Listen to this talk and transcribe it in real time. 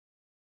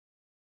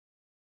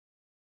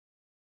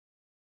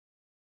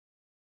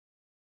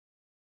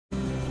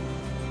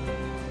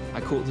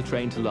caught the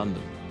train to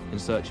London in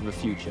search of a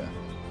future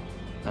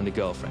and a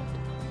girlfriend.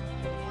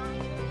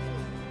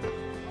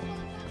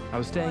 I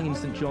was staying in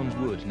St John's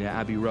Wood near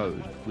Abbey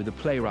Road with a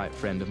playwright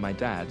friend of my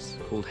dad's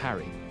called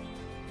Harry.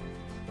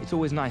 It's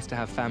always nice to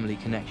have family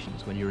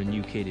connections when you're a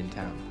new kid in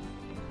town.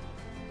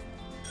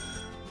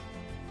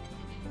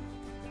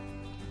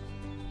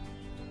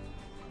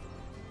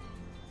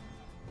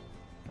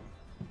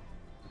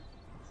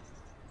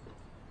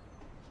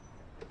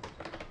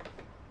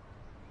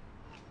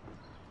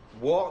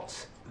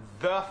 What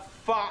the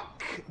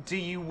fuck do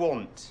you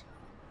want?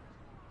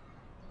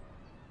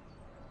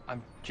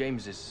 I'm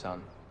James's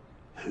son.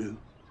 Who?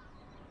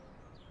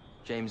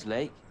 James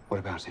Lake. What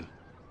about him?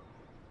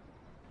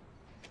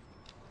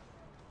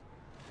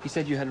 He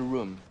said you had a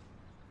room.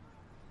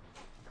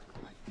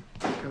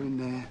 Go in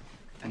there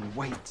and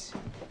wait.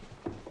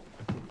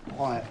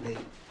 Quietly.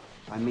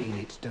 I mean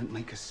it. Don't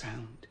make a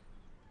sound.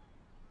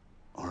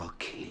 Or I'll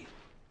kill you.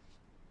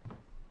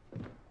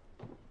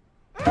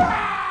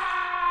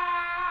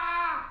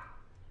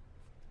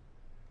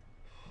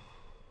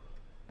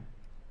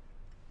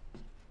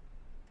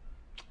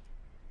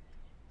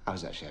 I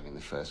was actually having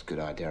the first good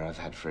idea I've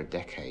had for a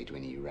decade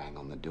when you rang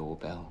on the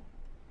doorbell.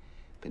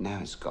 But now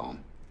it's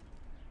gone.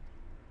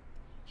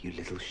 You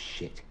little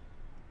shit.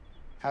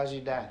 How's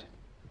your dad?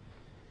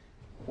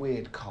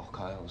 Weird cock,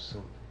 I always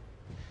thought.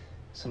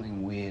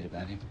 Something weird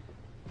about him.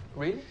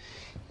 Really?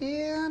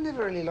 Yeah, I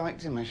never really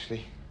liked him,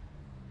 actually.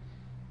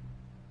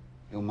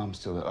 Your mum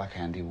still looked like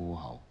Andy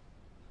Warhol.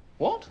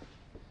 What?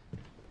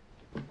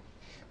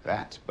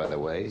 That, by the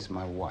way, is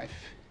my wife.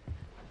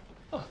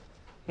 Oh,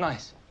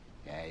 nice.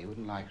 Yeah, you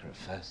wouldn't like her at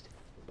first.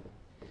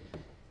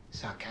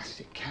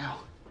 Sarcastic cow.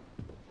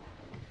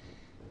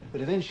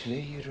 But eventually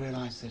you'd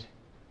realise that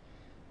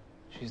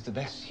she's the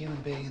best human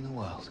being in the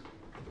world.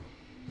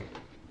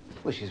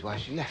 Which is why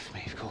she left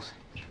me, of course.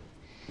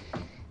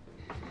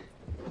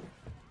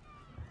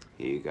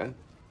 Here you go.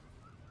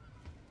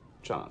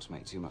 Try not to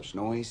make too much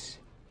noise,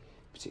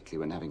 particularly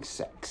when having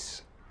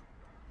sex.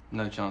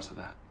 No chance of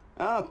that.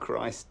 Oh,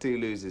 Christ, 2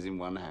 losers in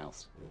one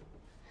house.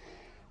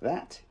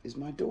 That is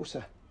my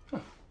daughter. Huh.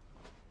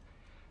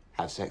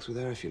 Have sex with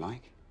her if you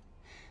like.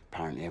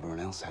 Apparently everyone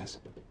else has.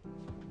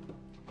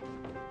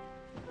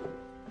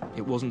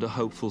 It wasn't a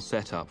hopeful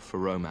setup for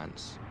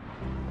romance.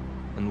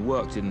 And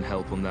work didn't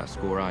help on that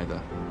score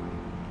either.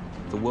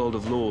 The world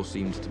of law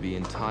seemed to be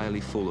entirely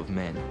full of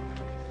men.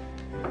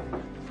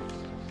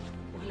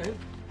 Hello,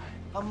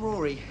 I'm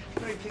Rory.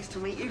 Very pleased to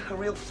meet you. A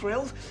real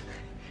thrill.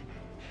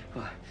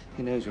 Well,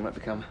 who knows, we might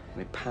become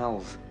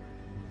pals,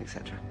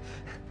 etc.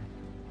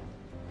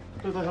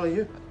 Who the hell are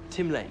you?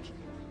 Tim Lake.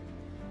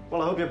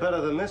 Well, I hope you're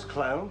better than this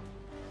clown.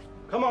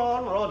 Come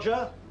on,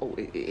 Roger. Oh,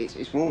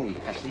 it's Rory,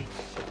 actually.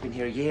 Been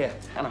here a year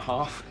and a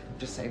half.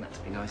 Just saying that to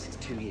be nice. It's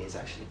 2 years,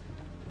 actually.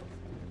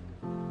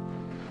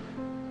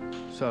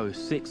 So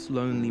 6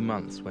 lonely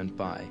months went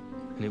by,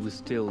 and it was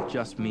still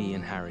just me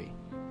and Harry.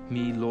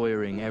 Me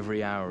lawyering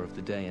every hour of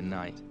the day and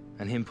night,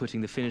 and him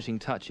putting the finishing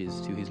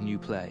touches to his new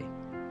play.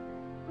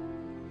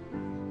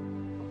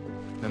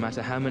 No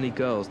matter how many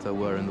girls there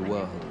were in the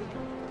world,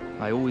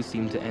 I always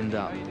seemed to end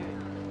up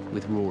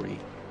with Rory.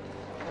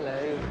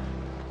 Hello.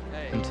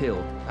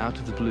 Until, out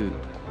of the blue,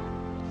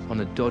 on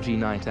a dodgy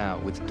night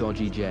out with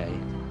Dodgy J,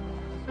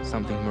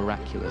 something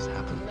miraculous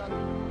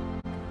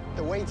happened.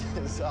 The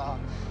waiters are...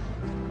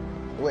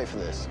 Wait for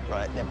this,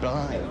 right? They're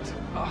blind.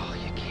 Oh,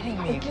 you're kidding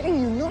me. I'm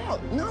kidding you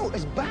not. No,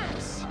 it's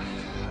bats.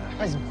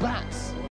 It's bats.